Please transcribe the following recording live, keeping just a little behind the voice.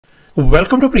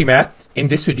Welcome to PreMath. In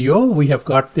this video, we have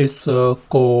got this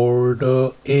chord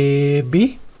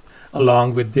AB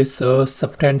along with this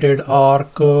subtended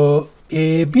arc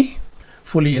AB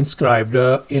fully inscribed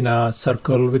in a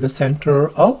circle with a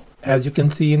center O, as you can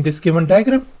see in this given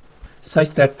diagram,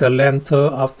 such that the length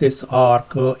of this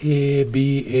arc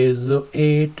AB is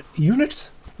 8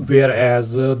 units,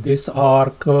 whereas this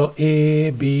arc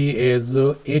AB is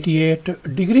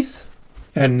 88 degrees.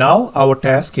 And now our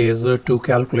task is to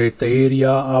calculate the area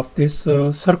of this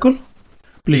circle.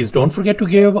 Please don't forget to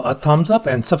give a thumbs up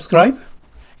and subscribe.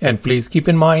 And please keep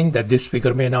in mind that this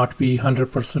figure may not be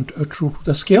 100% true to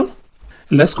the scale.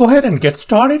 Let's go ahead and get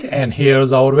started. And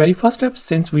here's our very first step,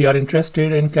 since we are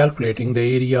interested in calculating the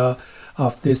area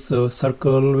of this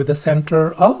circle with the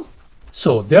center O.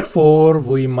 So therefore,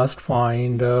 we must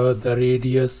find the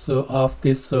radius of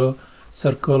this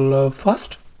circle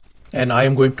first. And I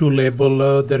am going to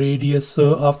label the radius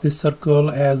of this circle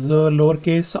as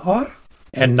lowercase r.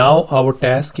 And now our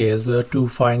task is to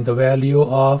find the value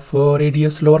of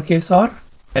radius lowercase r.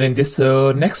 And in this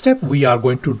next step, we are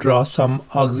going to draw some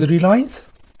auxiliary lines.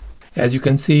 As you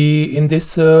can see in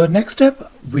this next step,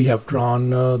 we have drawn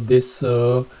this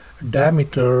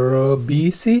diameter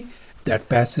BC that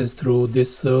passes through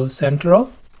this center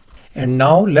O. And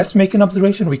now let's make an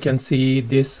observation. We can see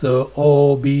this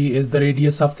OB is the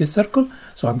radius of this circle.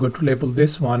 So I'm going to label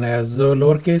this one as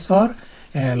lowercase r,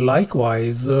 and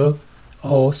likewise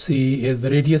OC is the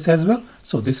radius as well.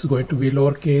 So this is going to be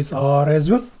lowercase r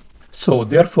as well. So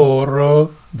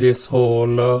therefore this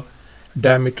whole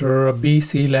diameter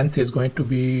BC length is going to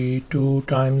be 2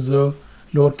 times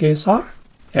lowercase r.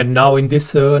 And now in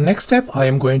this next step, I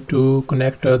am going to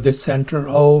connect this center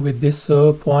O with this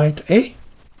point A.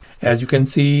 As you can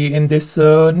see in this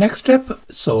next step,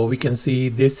 so we can see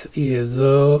this is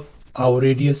our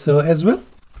radius as well.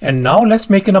 And now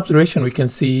let's make an observation. We can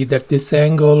see that this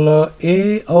angle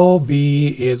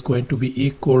AOB is going to be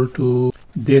equal to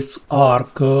this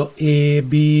arc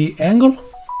AB angle.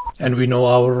 And we know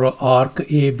our arc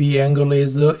AB angle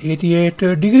is 88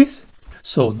 degrees.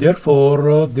 So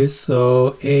therefore, this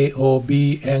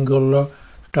AOB angle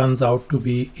turns out to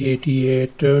be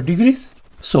 88 degrees.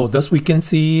 So thus we can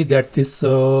see that this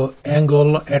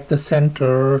angle at the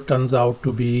center turns out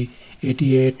to be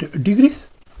 88 degrees.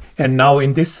 And now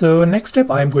in this next step,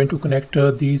 I am going to connect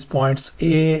these points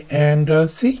A and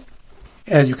C,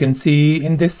 as you can see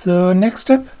in this next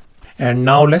step. And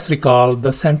now let's recall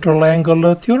the central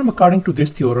angle theorem. According to this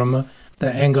theorem,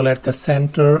 the angle at the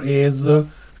center is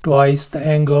twice the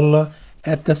angle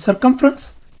at the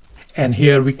circumference. And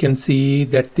here we can see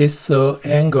that this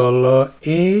angle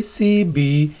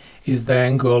ACB is the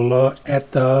angle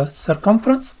at the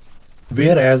circumference,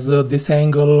 whereas this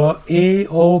angle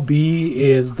AOB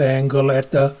is the angle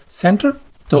at the center.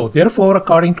 So therefore,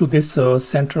 according to this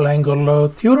central angle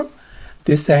theorem,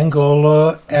 this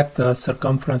angle at the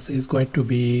circumference is going to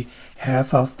be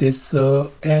half of this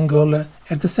angle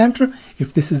at the center.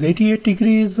 If this is 88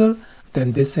 degrees,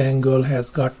 then this angle has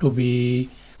got to be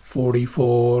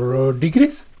 44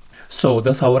 degrees. So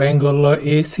thus our angle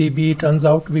ACB turns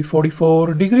out to be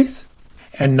 44 degrees.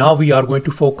 And now we are going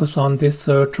to focus on this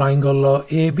triangle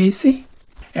ABC.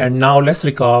 And now let's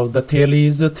recall the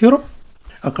Thales Theorem.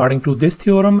 According to this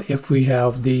theorem, if we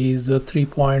have these 3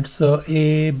 points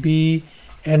A, B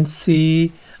and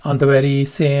C on the very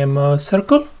same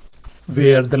circle,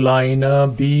 where the line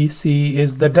BC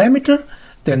is the diameter,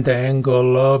 then the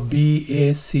angle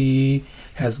BAC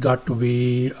has got to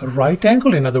be a right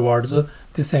angle. In other words,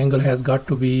 this angle has got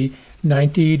to be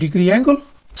 90-degree angle.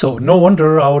 So no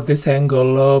wonder this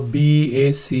angle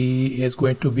BAC is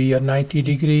going to be a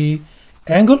 90-degree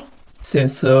angle,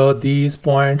 since these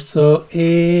points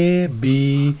A,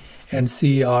 B and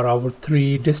C are our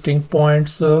 3 distinct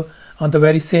points on the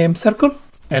very same circle.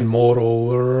 And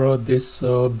moreover, this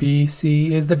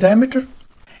BC is the diameter.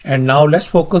 And now let's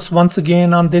focus once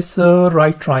again on this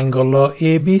right triangle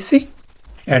ABC.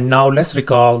 And now let's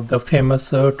recall the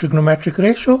famous trigonometric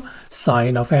ratio.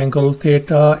 Sine of angle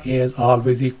theta is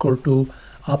always equal to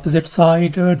opposite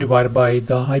side divided by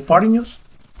the hypotenuse.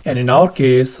 And in our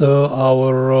case,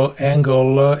 our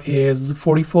angle is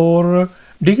 44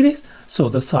 degrees. So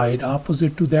the side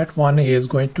opposite to that one is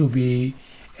going to be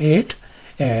 8.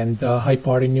 And the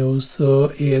hypotenuse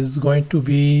is going to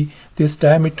be this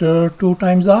diameter 2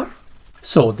 times r.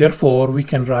 So therefore, we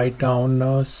can write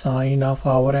down sine of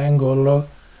our angle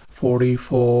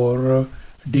 44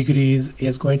 degrees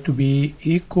is going to be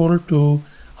equal to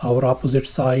our opposite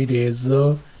side is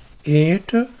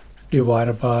 8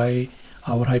 divided by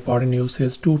our hypotenuse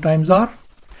is 2 times r.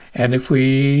 And if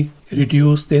we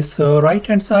reduce this right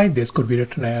hand side, this could be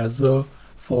written as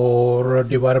 4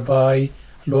 divided by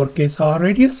lowercase r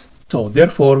radius. So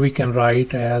therefore we can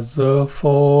write as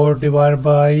 4 divided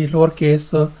by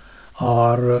lowercase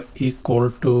r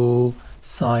equal to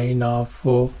sine of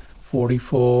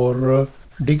 44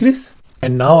 degrees.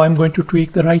 And now I'm going to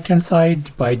tweak the right hand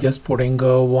side by just putting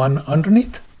 1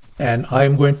 underneath, and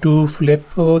I'm going to flip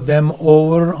them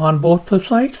over on both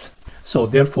sides. So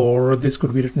therefore this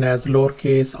could be written as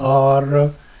lowercase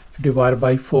r divided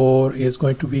by 4 is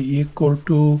going to be equal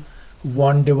to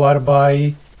 1 divided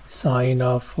by sine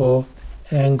of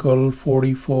angle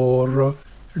 44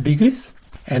 degrees.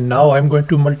 And now I'm going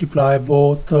to multiply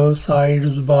both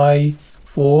sides by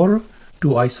 4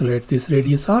 to isolate this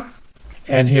radius r.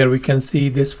 And here we can see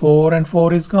this 4 and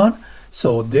 4 is gone.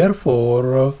 So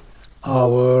therefore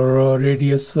our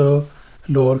radius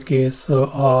lowercase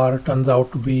r turns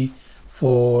out to be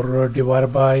 4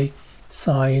 divided by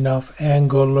sine of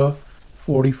angle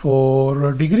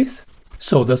 44 degrees.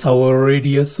 So thus our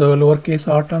radius lowercase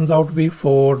r turns out to be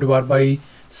 4 divided by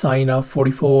sine of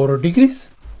 44 degrees.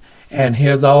 And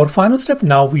here's our final step.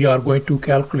 Now we are going to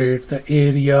calculate the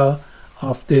area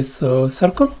of this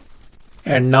circle.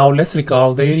 And now let's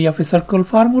recall the area of a circle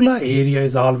formula. Area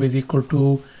is always equal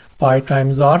to pi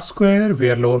times r square,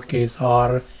 where lowercase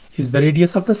r is the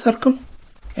radius of the circle.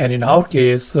 And in our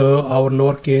case, our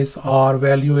lowercase r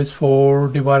value is 4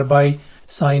 divided by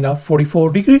sine of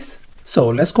 44 degrees. So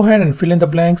let's go ahead and fill in the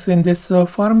blanks in this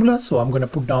formula. So I'm going to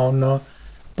put down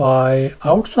pi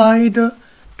outside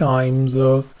times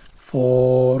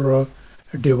 4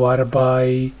 divided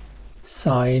by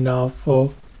sine of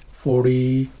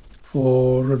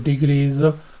 44 degrees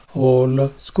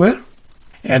whole square.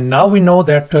 And now we know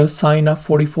that sine of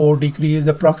 44 degrees is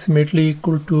approximately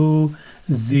equal to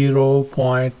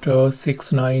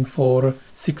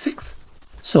 0.69466.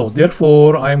 So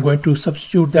therefore I am going to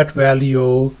substitute that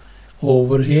value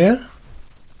over here.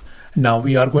 Now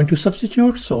we are going to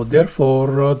substitute. So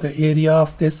therefore the area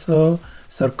of this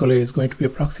circle is going to be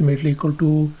approximately equal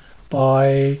to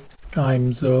pi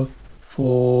times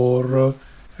 4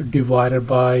 divided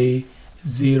by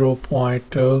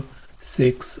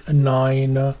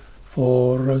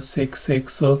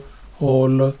 0.69466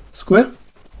 whole square.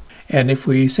 And if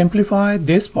we simplify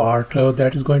this part,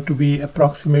 that is going to be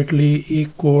approximately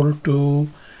equal to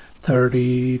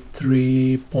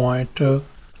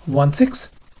 33.16.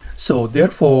 So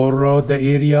therefore the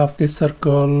area of this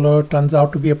circle turns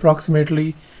out to be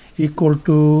approximately equal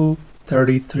to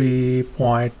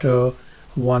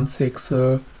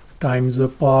 33.16 times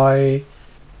pi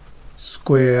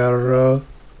square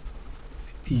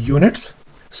units.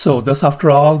 So thus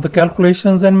after all the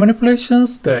calculations and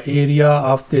manipulations, the area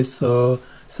of this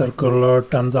circle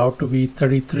turns out to be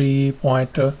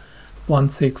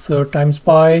 33.16 times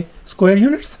pi square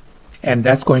units. And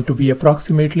that's going to be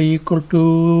approximately equal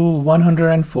to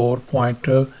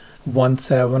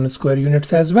 104.17 square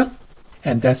units as well.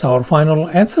 And that's our final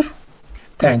answer.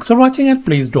 Thanks for watching, and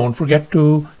please don't forget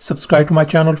to subscribe to my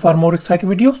channel for more exciting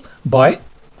videos. Bye.